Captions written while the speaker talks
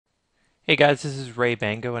Hey guys, this is Ray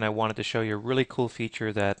Bango, and I wanted to show you a really cool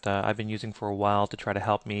feature that I've been using for a while to try to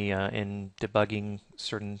help me in debugging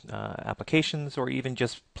certain applications or even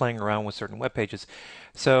just playing around with certain web pages.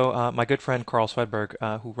 So, my good friend Carl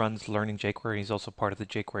Swedberg, who runs Learning jQuery, he's also part of the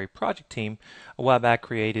jQuery project team, a while back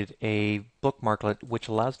created a bookmarklet which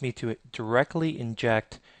allows me to directly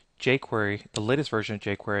inject jQuery, the latest version of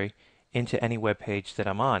jQuery, into any web page that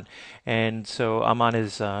I'm on. And so I'm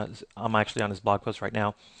actually on his blog post right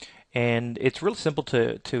now. And it's really simple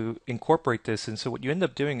to incorporate this. And so what you end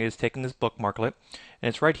up doing is taking this bookmarklet, and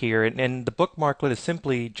it's right here. And the bookmarklet is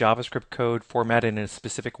simply JavaScript code formatted in a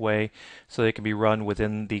specific way so that it can be run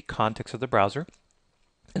within the context of the browser.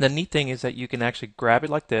 And the neat thing is that you can actually grab it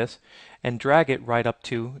like this and drag it right up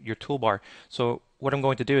to your toolbar. So what I'm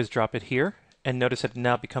going to do is drop it here, and notice that it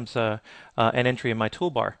now becomes an entry in my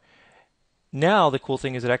toolbar. Now the cool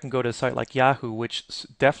thing is that I can go to a site like Yahoo, which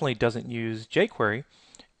definitely doesn't use jQuery,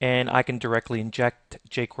 and I can directly inject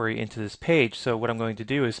jQuery into this page. So what I'm going to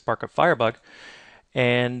do is spark up Firebug,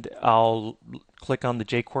 and I'll click on the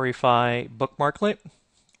jQueryfy bookmarklet,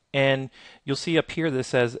 and you'll see up here that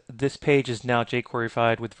says this page is now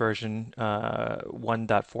jQueryfied with version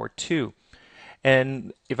 1.42.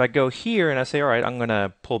 And if I go here and I say, all right, I'm going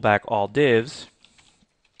to pull back all divs,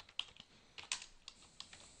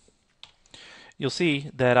 you'll see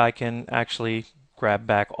that I can actually grab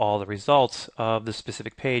back all the results of the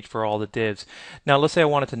specific page for all the divs. Now, let's say I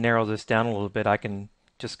wanted to narrow this down a little bit. I can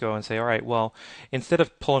just go and say, all right, well, instead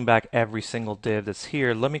of pulling back every single div that's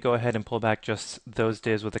here, let me go ahead and pull back just those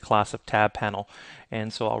divs with the class of tab panel.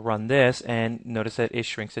 And so I'll run this, and notice that it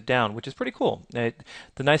shrinks it down, which is pretty cool. The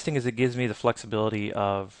nice thing is it gives me the flexibility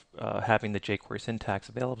of having the jQuery syntax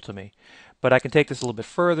available to me. But I can take this a little bit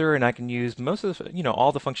further, and I can use most of the,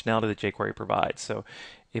 all the functionality that jQuery provides. So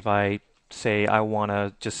if I say I want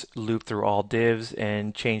to just loop through all divs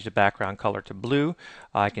and change the background color to blue,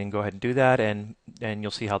 I can go ahead and do that, and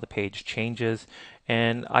you'll see how the page changes.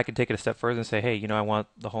 And I can take it a step further and say, hey, I want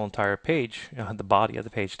the whole entire page, the body of the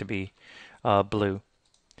page, to be blue.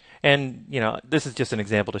 And this is just an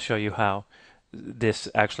example to show you how this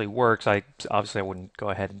actually works. I wouldn't go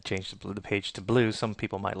ahead and change the page to blue. Some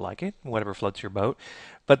people might like it, whatever floats your boat.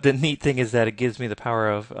 But the neat thing is that it gives me the power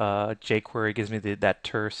of jQuery. It gives me that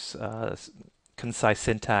terse, concise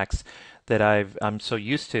syntax that I'm so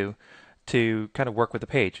used to kind of work with the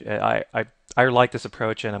page. I like this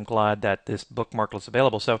approach, and I'm glad that this bookmarklet is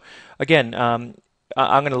available. So again, I'm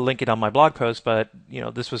going to link it on my blog post, but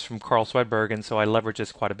this was from Carl Swedberg, and so I leverage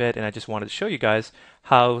this quite a bit, and I just wanted to show you guys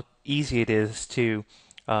how easy it is to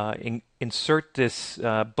insert this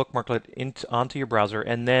bookmarklet onto your browser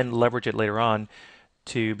and then leverage it later on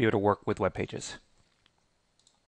to be able to work with web pages.